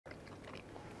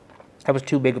That was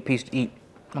too big a piece to eat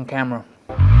on camera.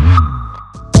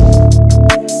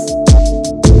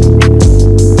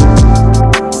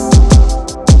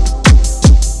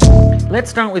 Let's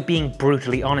start with being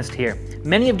brutally honest here.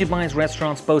 Many of Dubai's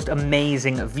restaurants boast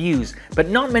amazing views, but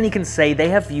not many can say they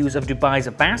have views of Dubai's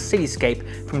vast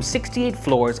cityscape from 68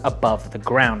 floors above the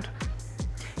ground.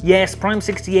 Yes, Prime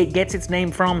 68 gets its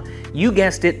name from, you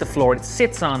guessed it, the floor it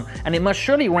sits on, and it must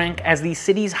surely rank as the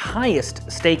city's highest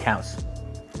steakhouse.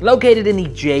 Located in the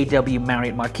JW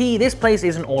Marriott Marquis, this place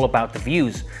isn't all about the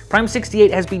views. Prime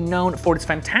 68 has been known for its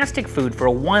fantastic food for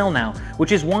a while now,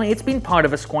 which is why it's been part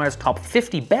of Esquire's top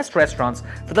 50 best restaurants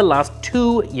for the last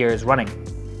 2 years running.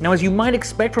 Now, as you might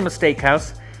expect from a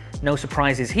steakhouse, no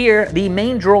surprises here, the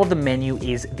main draw of the menu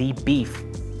is the beef.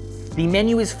 The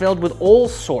menu is filled with all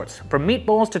sorts, from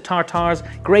meatballs to tartars,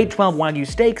 grade 12 Wagyu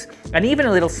steaks, and even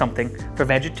a little something for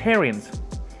vegetarians.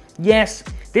 Yes,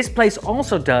 this place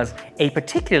also does a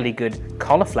particularly good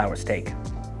cauliflower steak.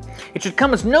 It should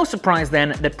come as no surprise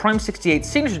then that Prime 68's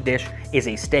signature dish is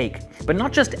a steak, but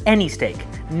not just any steak.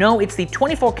 No, it's the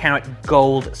 24-carat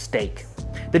gold steak.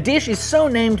 The dish is so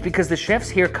named because the chefs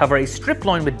here cover a strip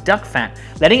loin with duck fat,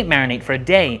 letting it marinate for a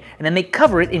day, and then they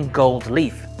cover it in gold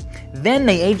leaf. Then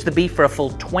they age the beef for a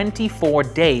full 24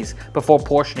 days before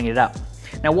portioning it up.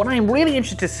 Now, what I'm really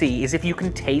interested to see is if you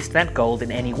can taste that gold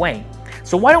in any way.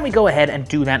 So why don't we go ahead and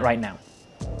do that right now?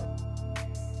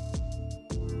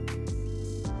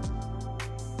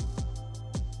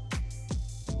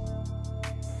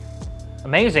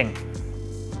 Amazing.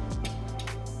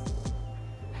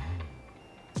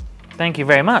 Thank you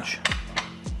very much.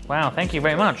 Wow, thank you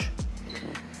very much.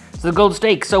 So the gold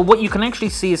steak. So what you can actually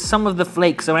see is some of the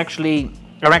flakes are actually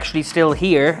still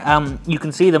here. You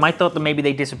can see them. I thought that maybe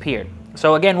they disappeared.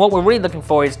 So again, what we're really looking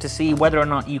for is to see whether or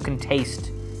not you can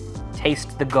taste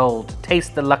the gold,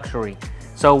 taste the luxury.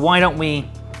 So why don't we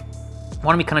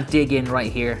kind of dig in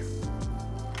right here?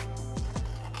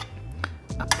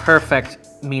 A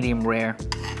perfect medium rare.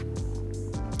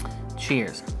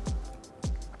 Cheers.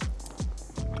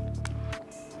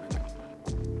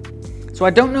 So I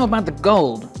don't know about the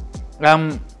gold.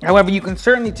 However, you can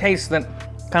certainly taste that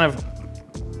kind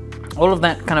of, all of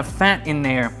that kind of fat in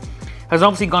there has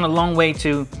obviously gone a long way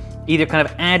to either kind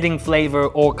of adding flavor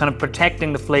or kind of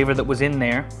protecting the flavor that was in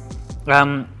there.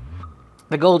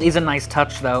 The gold is a nice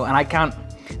touch though, and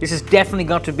this has definitely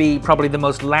got to be probably the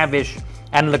most lavish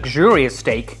and luxurious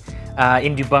steak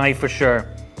in Dubai for sure.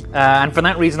 And for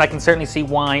that reason, I can certainly see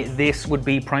why this would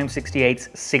be Prime 68's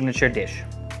signature dish.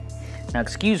 Now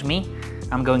excuse me,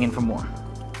 I'm going in for more.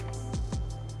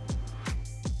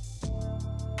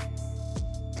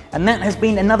 And that has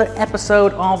been another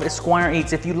episode of Esquire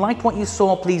Eats. If you liked what you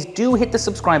saw, please do hit the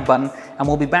subscribe button, and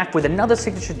we'll be back with another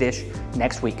signature dish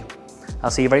next week. I'll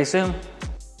see you very soon.